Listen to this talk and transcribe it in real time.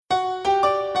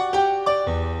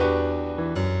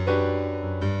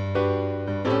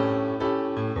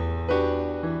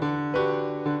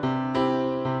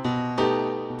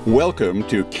Welcome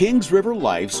to Kings River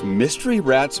Life's Mystery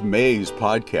Rats Maze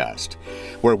podcast,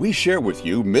 where we share with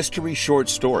you mystery short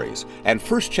stories and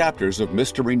first chapters of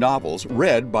mystery novels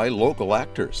read by local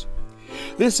actors.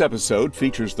 This episode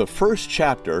features the first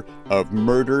chapter of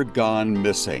Murder Gone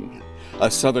Missing, a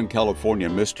Southern California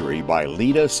mystery by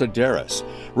Lita Sedaris,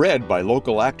 read by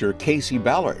local actor Casey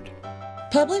Ballard.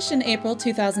 Published in April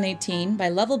 2018 by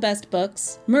Level Best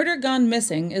Books, Murder Gone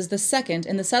Missing is the second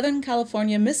in the Southern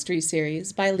California mystery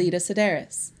series by Lita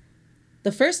Sedaris.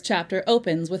 The first chapter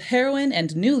opens with heroine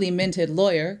and newly minted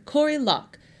lawyer Corey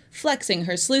Locke flexing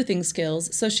her sleuthing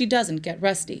skills so she doesn't get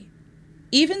rusty.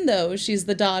 Even though she's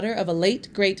the daughter of a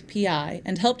late great PI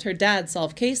and helped her dad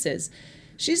solve cases,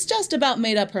 she's just about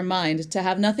made up her mind to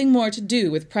have nothing more to do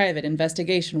with private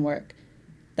investigation work.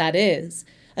 That is,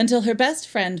 until her best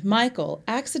friend Michael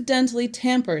accidentally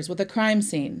tampers with a crime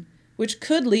scene, which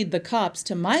could lead the cops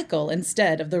to Michael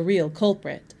instead of the real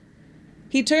culprit.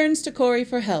 He turns to Corey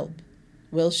for help.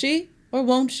 Will she or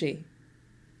won't she?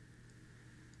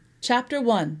 Chapter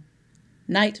 1.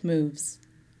 Night Moves.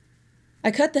 I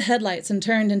cut the headlights and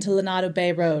turned into Lanado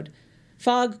Bay Road.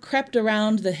 Fog crept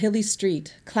around the hilly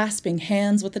street, clasping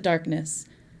hands with the darkness.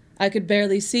 I could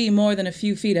barely see more than a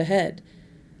few feet ahead.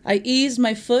 I eased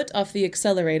my foot off the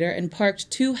accelerator and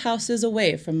parked 2 houses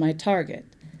away from my target.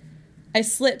 I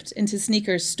slipped into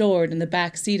sneakers stored in the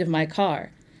back seat of my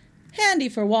car, handy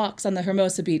for walks on the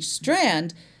Hermosa Beach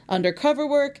Strand, undercover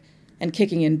work, and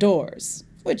kicking in doors,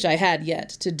 which I had yet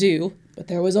to do, but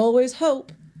there was always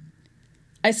hope.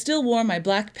 I still wore my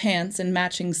black pants and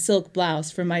matching silk blouse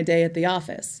for my day at the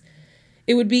office.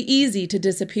 It would be easy to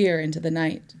disappear into the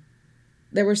night.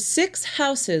 There were 6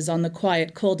 houses on the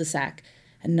quiet cul-de-sac,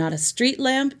 and not a street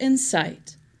lamp in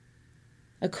sight.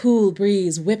 A cool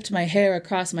breeze whipped my hair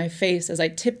across my face as I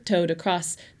tiptoed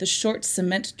across the short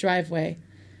cement driveway.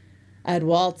 I'd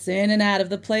waltz in and out of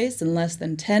the place in less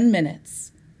than 10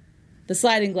 minutes. The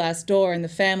sliding glass door in the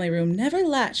family room never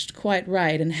latched quite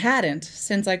right and hadn't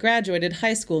since I graduated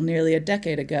high school nearly a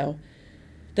decade ago.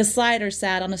 The slider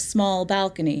sat on a small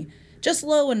balcony, just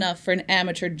low enough for an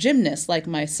amateur gymnast like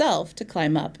myself to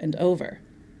climb up and over.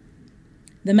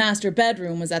 The master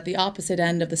bedroom was at the opposite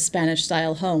end of the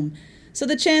Spanish-style home, so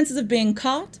the chances of being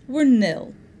caught were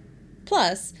nil.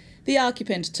 Plus, the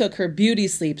occupant took her beauty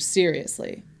sleep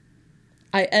seriously.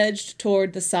 I edged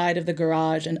toward the side of the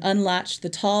garage and unlatched the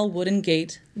tall wooden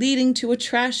gate leading to a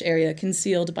trash area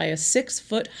concealed by a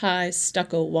 6-foot-high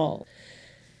stucco wall.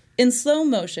 In slow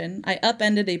motion, I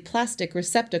upended a plastic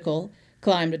receptacle,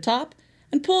 climbed atop,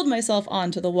 and pulled myself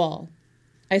onto the wall.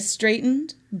 I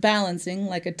straightened, balancing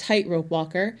like a tightrope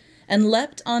walker, and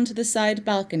leapt onto the side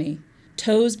balcony,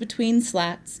 toes between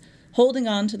slats, holding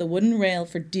on to the wooden rail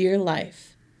for dear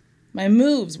life. My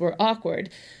moves were awkward,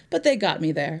 but they got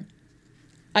me there.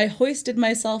 I hoisted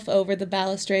myself over the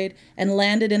balustrade and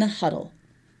landed in a huddle.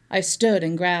 I stood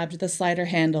and grabbed the slider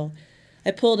handle.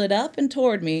 I pulled it up and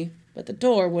toward me, but the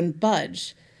door wouldn't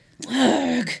budge.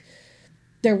 Ugh!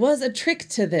 There was a trick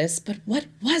to this, but what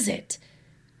was it?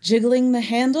 Jiggling the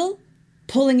handle?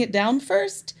 Pulling it down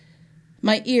first?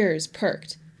 My ears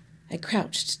perked. I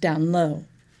crouched down low.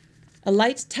 A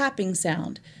light tapping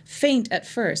sound, faint at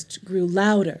first, grew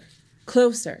louder,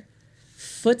 closer.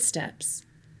 Footsteps.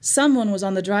 Someone was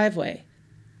on the driveway.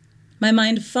 My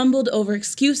mind fumbled over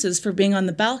excuses for being on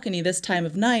the balcony this time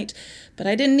of night, but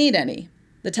I didn't need any.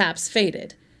 The taps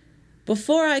faded.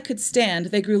 Before I could stand,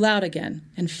 they grew loud again,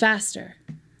 and faster.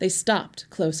 They stopped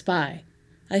close by.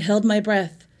 I held my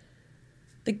breath.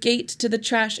 The gate to the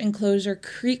trash enclosure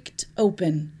creaked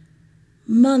open.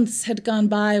 Months had gone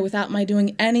by without my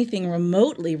doing anything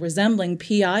remotely resembling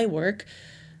PI work,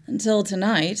 until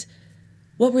tonight.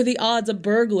 What were the odds a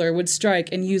burglar would strike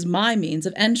and use my means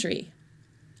of entry?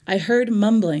 I heard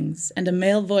mumblings and a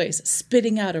male voice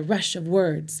spitting out a rush of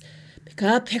words. Pick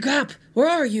up, where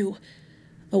are you?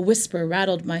 A whisper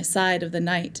rattled my side of the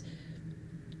night.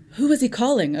 Who was he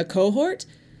calling, a cohort?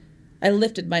 I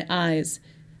lifted my eyes.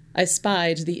 I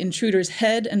spied the intruder's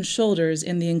head and shoulders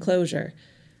in the enclosure.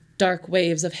 Dark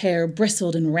waves of hair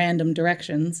bristled in random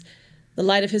directions. The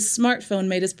light of his smartphone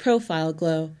made his profile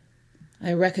glow.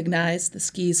 I recognized the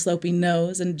ski-sloping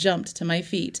nose and jumped to my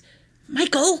feet.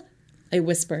 Michael! I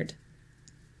whispered.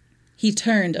 He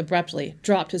turned abruptly,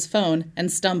 dropped his phone,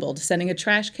 and stumbled, sending a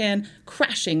trash can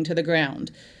crashing to the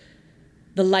ground.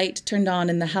 The light turned on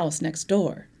in the house next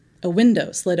door. A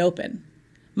window slid open.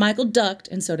 Michael ducked,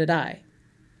 and so did I.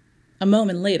 A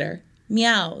moment later,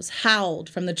 meows howled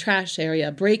from the trash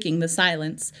area, breaking the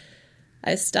silence.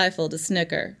 I stifled a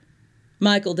snicker.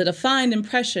 Michael did a fine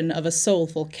impression of a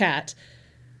soulful cat.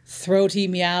 Throaty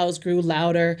meows grew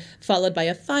louder, followed by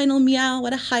a final meow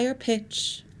at a higher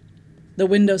pitch. The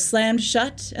window slammed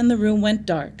shut and the room went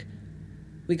dark.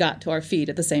 We got to our feet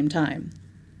at the same time.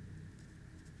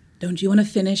 "Don't you want to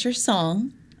finish your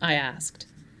song?" I asked.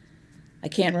 "I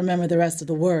can't remember the rest of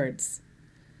the words."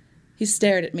 He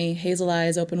stared at me, hazel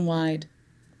eyes open wide.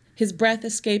 His breath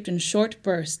escaped in short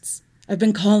bursts. "I've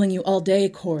been calling you all day,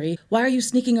 Corey. Why are you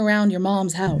sneaking around your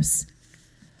mom's house?"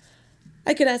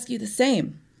 I could ask you the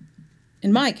same.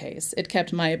 In my case, it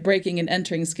kept my breaking and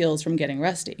entering skills from getting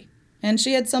rusty. And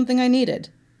she had something I needed.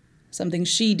 Something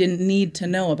she didn't need to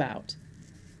know about.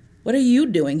 "What are you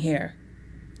doing here?"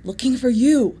 "Looking for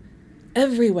you.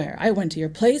 Everywhere. I went to your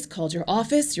place, called your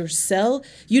office, your cell.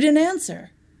 You didn't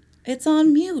answer." "It's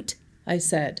on mute," I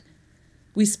said.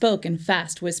 We spoke in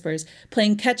fast whispers,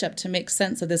 playing catch-up to make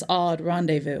sense of this odd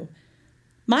rendezvous.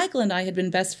 Michael and I had been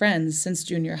best friends since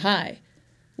junior high.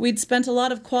 We'd spent a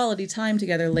lot of quality time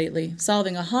together lately,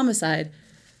 solving a homicide,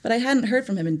 but I hadn't heard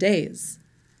from him in days.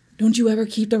 "Don't you ever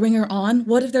keep the ringer on?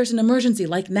 What if there's an emergency,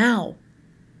 like now?"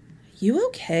 "You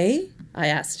okay?" I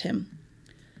asked him.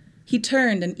 He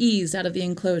turned and eased out of the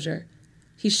enclosure.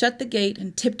 He shut the gate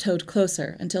and tiptoed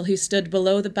closer until he stood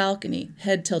below the balcony,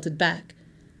 head tilted back.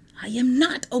 "I am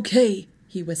not okay,"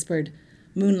 he whispered,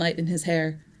 moonlight in his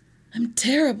hair. "I'm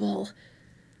terrible."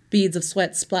 Beads of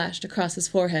sweat splashed across his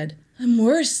forehead. "I'm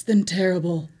worse than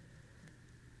terrible."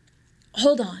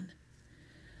 "Hold on."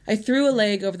 I threw a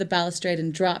leg over the balustrade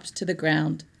and dropped to the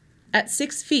ground. At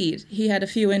 6 feet, he had a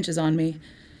few inches on me.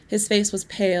 His face was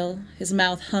pale, his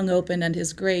mouth hung open, and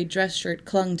his gray dress shirt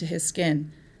clung to his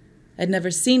skin. I'd never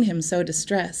seen him so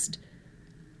distressed.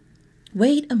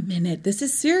 "Wait a minute, this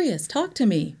is serious. Talk to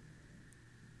me."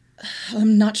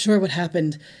 "I'm not sure what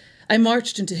happened. I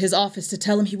marched into his office to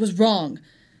tell him he was wrong."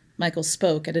 Michael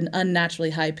spoke at an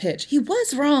unnaturally high pitch. "He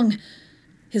was wrong."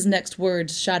 His next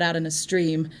words shot out in a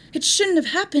stream. "It shouldn't have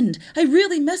happened. I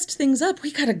really messed things up.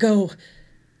 We gotta go."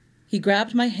 He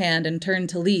grabbed my hand and turned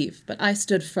to leave, but I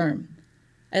stood firm.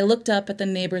 I looked up at the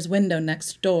neighbor's window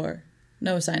next door.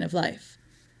 No sign of life.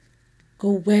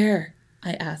 "Go where?"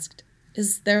 I asked.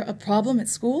 "Is there a problem at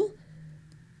school?"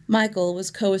 Michael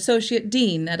was co-associate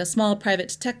dean at a small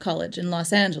private tech college in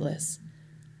Los Angeles.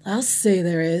 "I'll say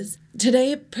there is.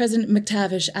 Today, President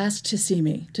McTavish asked to see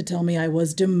me, to tell me I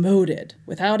was demoted,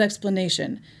 without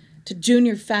explanation, to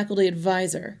junior faculty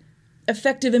advisor.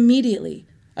 Effective immediately.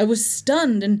 I was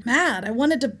stunned and mad. I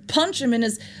wanted to punch him in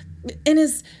his...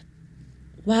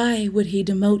 Why would he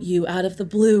demote you out of the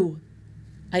blue?"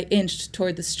 I inched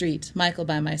toward the street, Michael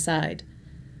by my side.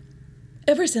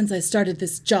 "Ever since I started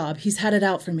this job, he's had it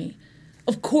out for me.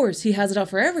 Of course, he has it out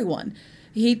for everyone.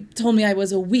 He told me I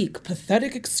was a weak,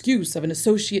 pathetic excuse of an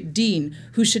associate dean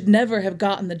who should never have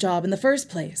gotten the job in the first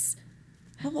place.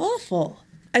 How awful.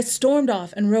 I stormed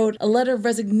off and wrote a letter of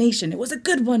resignation. It was a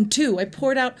good one, too. I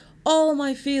poured out all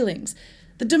my feelings.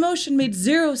 The demotion made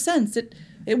 0 sense.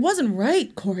 It wasn't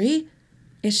right, Corey."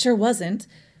 "It sure wasn't.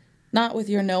 Not with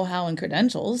your know-how and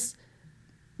credentials."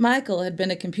 Michael had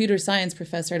been a computer science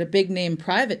professor at a big-name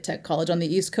private tech college on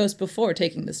the East Coast before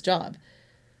taking this job.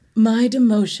 "My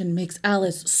demotion makes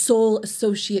Alice sole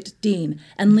associate dean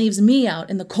and leaves me out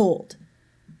in the cold."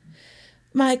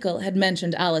 Michael had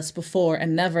mentioned Alice before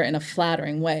and never in a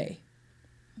flattering way.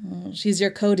 "She's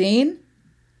your co-dean?"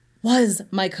 "Was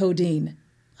my co-dean."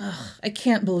 I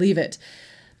can't believe it.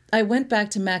 I went back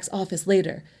to Mac's office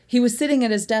later. He was sitting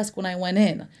at his desk when I went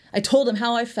in. I told him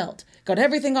how I felt, got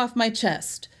everything off my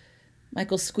chest.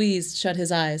 Michael squeezed shut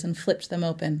his eyes and flipped them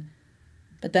open.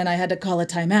 But then I had to call a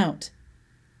timeout.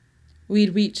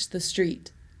 We'd reached the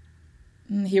street.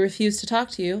 "He refused to talk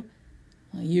to you."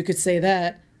 "Well, you could say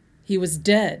that. He was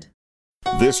dead."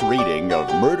 This reading of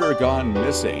Murder Gone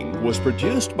Missing was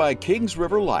produced by Kings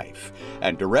River Life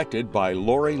and directed by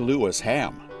Lori Lewis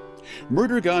Ham.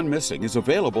 Murder Gone Missing is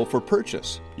available for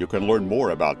purchase. You can learn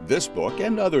more about this book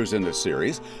and others in the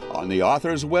series on the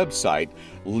author's website,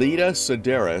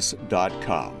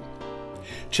 LitaSedaris.com.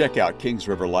 Check out Kings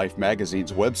River Life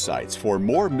magazine's websites for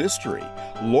more mystery,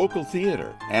 local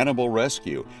theater, animal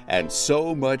rescue, and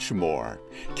so much more.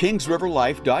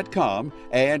 KingsRiverLife.com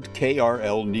and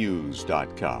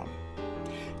KRLNews.com.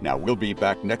 Now, we'll be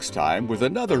back next time with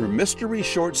another mystery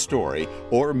short story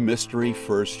or mystery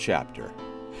first chapter.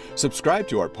 Subscribe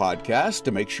to our podcast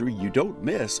to make sure you don't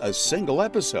miss a single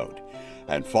episode.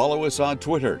 And follow us on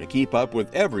Twitter to keep up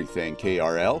with everything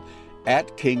KRL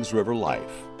at Kings River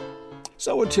Life.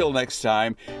 So until next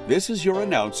time, this is your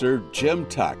announcer, Jim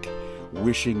Tuck,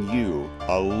 wishing you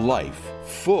a life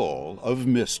full of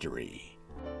mystery.